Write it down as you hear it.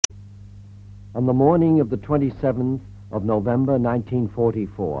On the morning of the 27th of November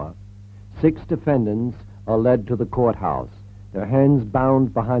 1944, 6 defendants are led to the courthouse, their hands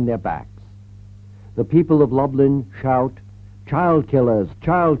bound behind their backs. The people of Lublin shout, "Child killers!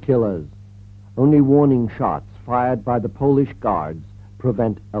 Child killers!" Only warning shots fired by the Polish guards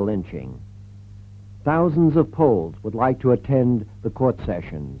prevent a lynching. Thousands of Poles would like to attend the court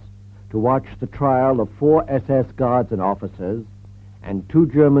sessions, to watch the trial of 4 SS guards and officers and 2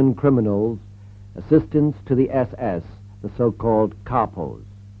 German criminals, assistants to the SS, the so-called Kapos.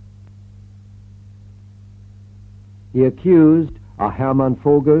 The accused are Hermann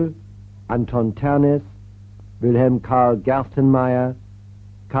Vogel, Anton Ternes, Wilhelm Karl Gerstenmaier,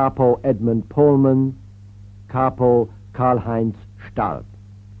 Capo Edmund Pohlmann, Capo Karl-Heinz Staub,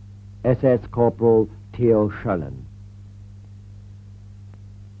 SS Corporal Theo Schöllen.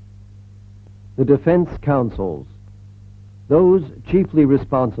 The defense counsels, those chiefly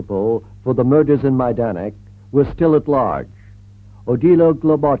responsible for the murders in Majdanek, were still at large. Odilo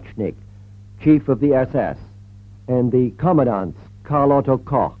Globochnik, chief of the SS, and the commandants Karl Otto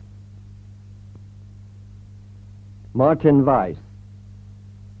Koch, Martin Weiss,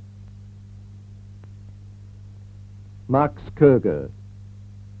 Max Köger,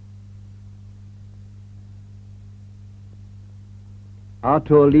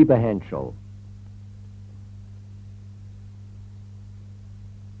 Arthur Liebehenschel,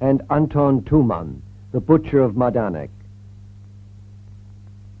 and Anton Thumann, the butcher of Majdanek.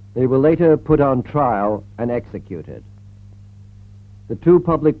 They were later put on trial and executed. The 2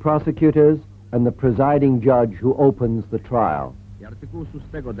 public prosecutors and the presiding judge who opens the trial. The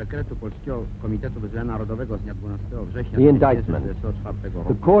indictment.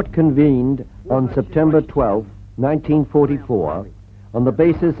 The court convened on September 12, 1944, on the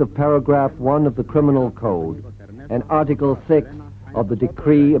basis of paragraph 1 of the Criminal Code and Article 6 of the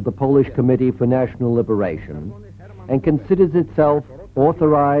decree of the Polish Committee for National Liberation, and considers itself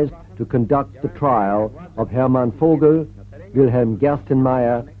authorized to conduct the trial of Hermann Vogel, Wilhelm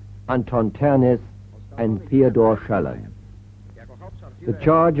Gerstenmaier, Anton Ternes, and Theodor Schöllen. The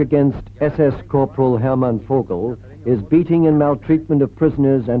charge against SS Corporal Hermann Vogel is beating and maltreatment of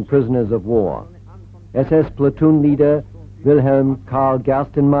prisoners and prisoners of war. SS platoon leader Wilhelm Karl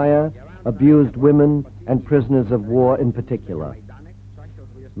Gerstenmaier abused women and prisoners of war in particular.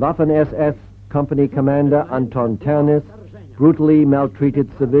 Waffen-SS company commander Anton Ternes brutally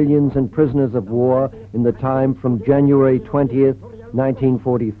maltreated civilians and prisoners of war in the time from January 20th,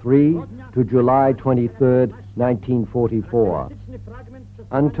 1943 to July 23rd, 1944.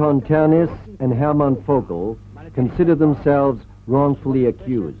 Anton Ternes and Hermann Vogel consider themselves wrongfully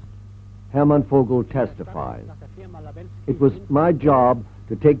accused. Hermann Vogel testifies, "It was my job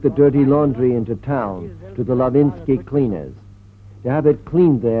to take the dirty laundry into town to the Lavinsky cleaners, to have it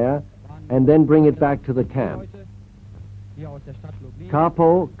cleaned there and then bring it back to the camp."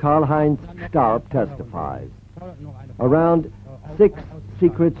 Capo Karl-Heinz Staub testifies, "Around 6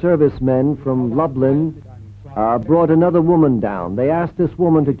 Secret Service men from Lublin brought another woman down. They asked this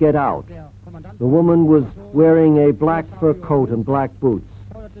woman to get out. The woman was wearing a black fur coat and black boots.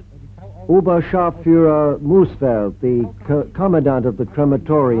 Oberscharführer Musfeld, the commandant of the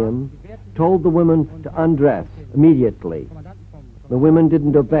crematorium, told the woman to undress immediately. The women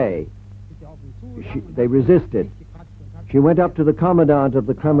didn't obey. They resisted. She went up to the commandant of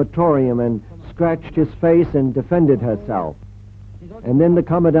the crematorium and scratched his face and defended herself. And then the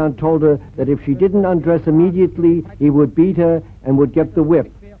commandant told her that if she didn't undress immediately, he would beat her and would get the whip,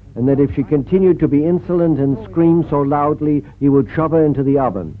 and that if she continued to be insolent and scream so loudly, he would shove her into the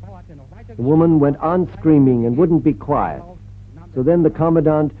oven. The woman went on screaming and wouldn't be quiet. So then the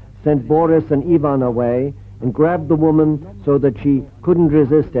commandant sent Boris and Ivan away and grabbed the woman so that she couldn't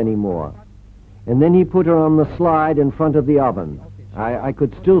resist anymore. And then he put her on the slide in front of the oven. I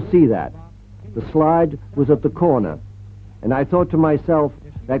could still see that. The slide was at the corner. And I thought to myself,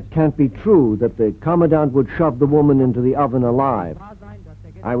 that can't be true, that the commandant would shove the woman into the oven alive.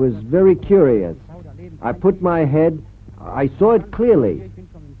 I was very curious. I put my head, I saw it clearly.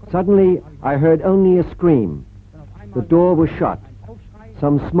 Suddenly, I heard only a scream. The door was shut.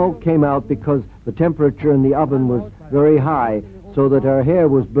 Some smoke came out because the temperature in the oven was very high, so that her hair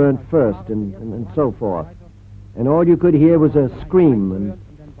was burnt first, and so forth. And all you could hear was a scream, and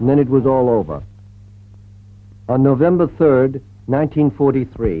then it was all over. On November 3rd,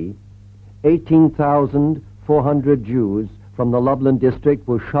 1943, 18,400 Jews from the Lublin district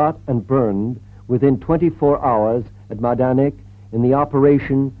were shot and burned within 24 hours at Majdanek in the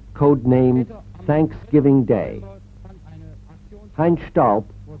operation codenamed Thanksgiving Day. Heinz Staub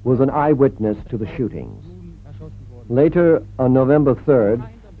was an eyewitness to the shootings. Later, on November 3rd,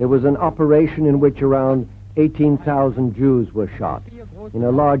 There was an operation in which around 18,000 Jews were shot in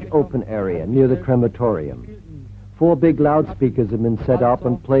a large open area near the crematorium. 4 big loudspeakers had been set up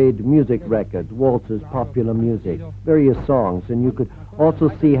and played music records, waltzes, popular music, various songs, and you could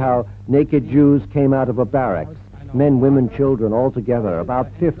also see how naked Jews came out of a barracks, men, women, children, all together, about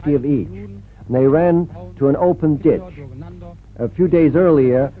 50 of each. And they ran to an open ditch. A few days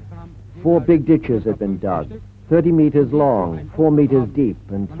earlier, 4 big ditches had been dug, 30 meters long, 4 meters deep,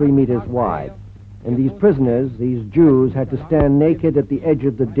 and 3 meters wide. And these prisoners, these Jews, had to stand naked at the edge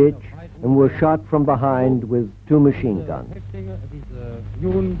of the ditch and were shot from behind with 2 machine guns.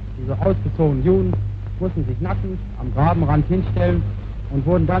 Diese ausgezogenen Juden mussten sich nackend am Grabenrand hinstellen und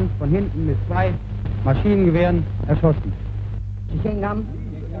wurden dann von hinten mit 2 Maschinengewehren erschossen.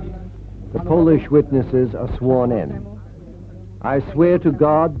 The Polish witnesses are sworn in. I swear to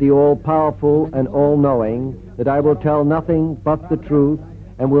God, the all-powerful and all-knowing, that I will tell nothing but the truth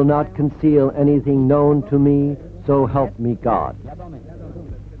and will not conceal anything known to me, so help me God.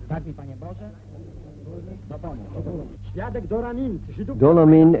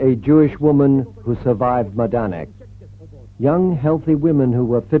 Dolamin, a Jewish woman who survived Majdanek. Young, healthy women who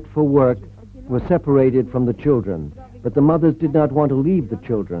were fit for work were separated from the children, but the mothers did not want to leave the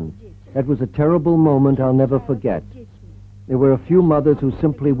children. That was a terrible moment I'll never forget. There were a few mothers who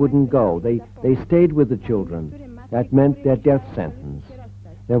simply wouldn't go. They stayed with the children. That meant their death sentence.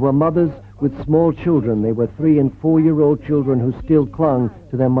 There were mothers with small children. They were 3- and 4-year-old children who still clung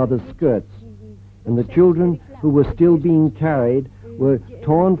to their mother's skirts. And the children who were still being carried were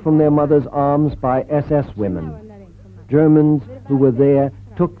torn from their mother's arms by SS women. Germans who were there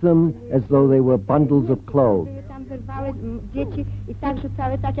took them as though they were bundles of clothes.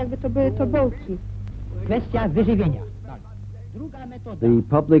 The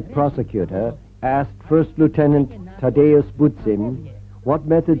public prosecutor asked First Lieutenant Tadeusz Butzin what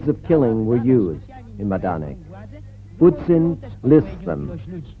methods of killing were used in Majdanek. Butzin lists them: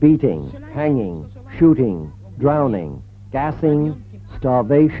 beating, hanging, shooting, drowning, gassing,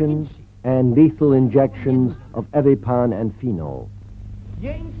 starvation, and lethal injections of Evipan and phenol.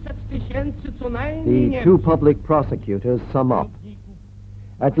 The 2 public prosecutors sum up.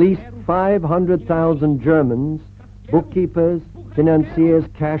 At least 500,000 Germans, bookkeepers, financiers,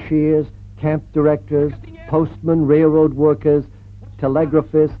 cashiers, camp directors, postmen, railroad workers,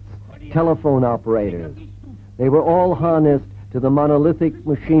 telegraphists, telephone operators. They were all harnessed to the monolithic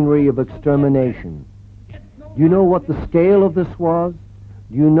machinery of extermination. Do you know what the scale of this was?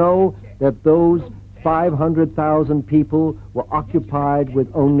 Do you know that those 500,000 people were occupied with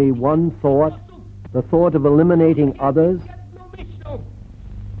only one thought, the thought of eliminating others?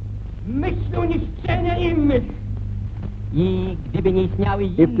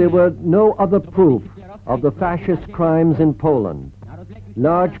 If there were no other proof of the fascist crimes in Poland,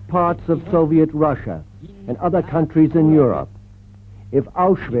 large parts of Soviet Russia, and other countries in Europe, if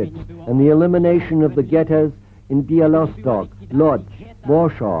Auschwitz and the elimination of the ghettos in Białystok, Lodz,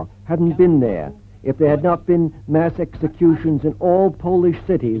 Warsaw hadn't been there, if there had not been mass executions in all Polish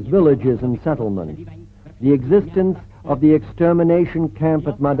cities, villages, and settlements, the existence of the extermination camp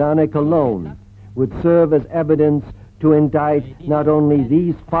at Majdanek alone would serve as evidence to indict not only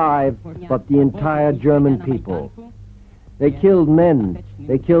these 5, but the entire German people. They killed men,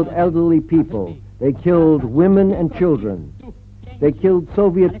 they killed elderly people, they killed women and children. They killed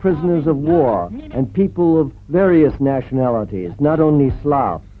Soviet prisoners of war and people of various nationalities, not only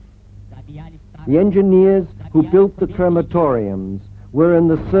Slavs. The engineers who built the crematoriums were in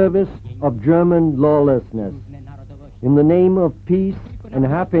the service of German lawlessness. In the name of peace and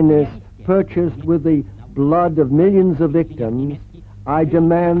happiness purchased with the blood of millions of victims, I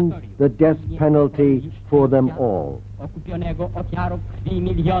demand the death penalty for them all.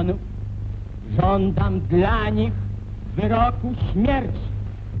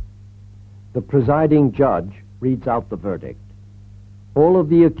 The presiding judge reads out the verdict. All of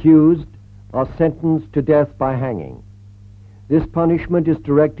the accused are sentenced to death by hanging. This punishment is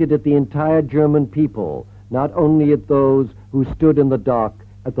directed at the entire German people, not only at those who stood in the dock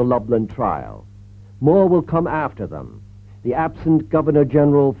at the Lublin trial. More will come after them. The absent Governor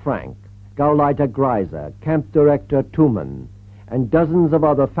General Frank, Gauleiter Greiser, Camp Director Thumann, and dozens of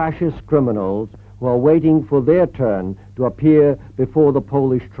other fascist criminals who are waiting for their turn to appear before the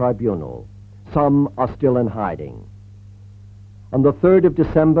Polish tribunal. Some are still in hiding. On the 3rd of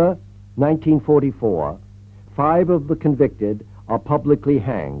December, 1944, 5 of the convicted are publicly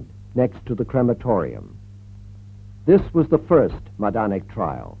hanged next to the crematorium. This was the first Majdanek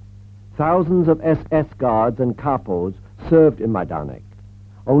trial. Thousands of SS guards and capos served in Majdanek.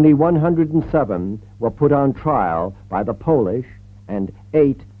 Only 107 were put on trial by the Polish and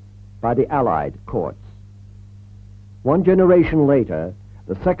 8 by the Allied courts. 1 generation later,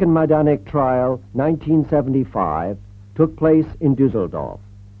 the second Majdanek trial, 1975, took place in Düsseldorf.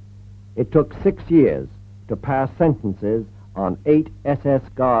 It took 6 years to pass sentences on 8 SS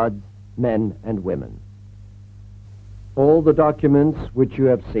guards, men and women. All the documents which you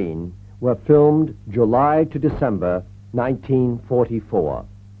have seen were filmed July to December 1944.